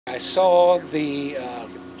I saw the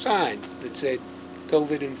sign that said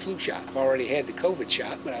COVID and flu shot. I've already had the COVID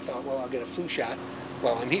shot, but I thought, well, I'll get a flu shot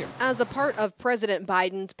while I'm here. As a part of President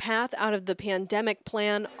Biden's Path Out of the Pandemic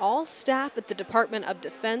plan, all staff at the Department of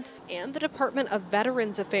Defense and the Department of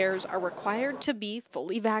Veterans Affairs are required to be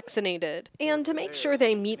fully vaccinated. And to make sure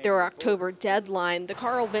they meet their October deadline,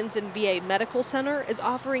 the Vinson VA Medical Center is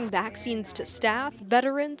offering vaccines to staff,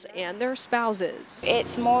 veterans, and their spouses.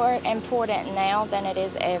 It's more important now than it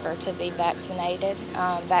is ever to be vaccinated.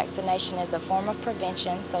 Vaccination is a form of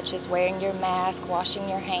prevention, such as wearing your mask, washing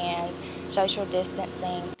your hands, social distancing.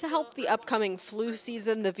 To help the upcoming flu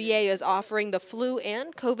season, the VA is offering the flu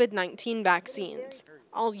and COVID-19 vaccines.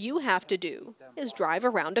 All you have to do is drive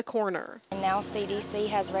around a corner. And now CDC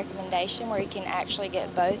has a recommendation where you can actually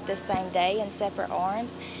get both the same day in separate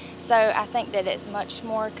arms. So I think that it's much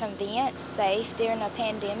more convenient, safe during a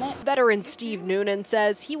pandemic. Veteran Steve Noonan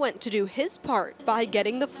says he went to do his part by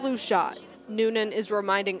getting the flu shot. Noonan is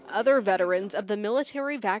reminding other veterans of the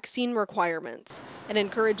military vaccine requirements and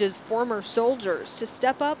encourages former soldiers to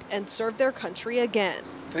step up and serve their country again.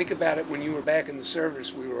 Think about it, when you were back in the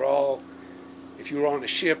service, we were all, if you were on a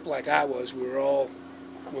ship like I was, we were all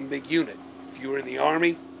one big unit. If you were in the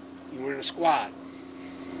Army, you were in a squad.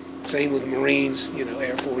 Same with the Marines,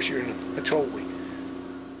 Air Force, you're in a patrol wing.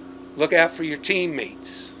 Look out for your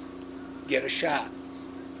teammates. Get a shot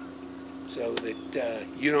so that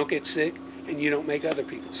you don't get sick and you don't make other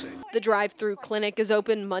people sick. The drive-through clinic is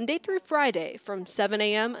open Monday through Friday from 7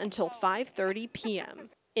 a.m. until 5:30 p.m.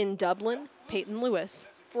 In Dublin, Peyton Lewis,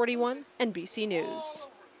 41 NBC News.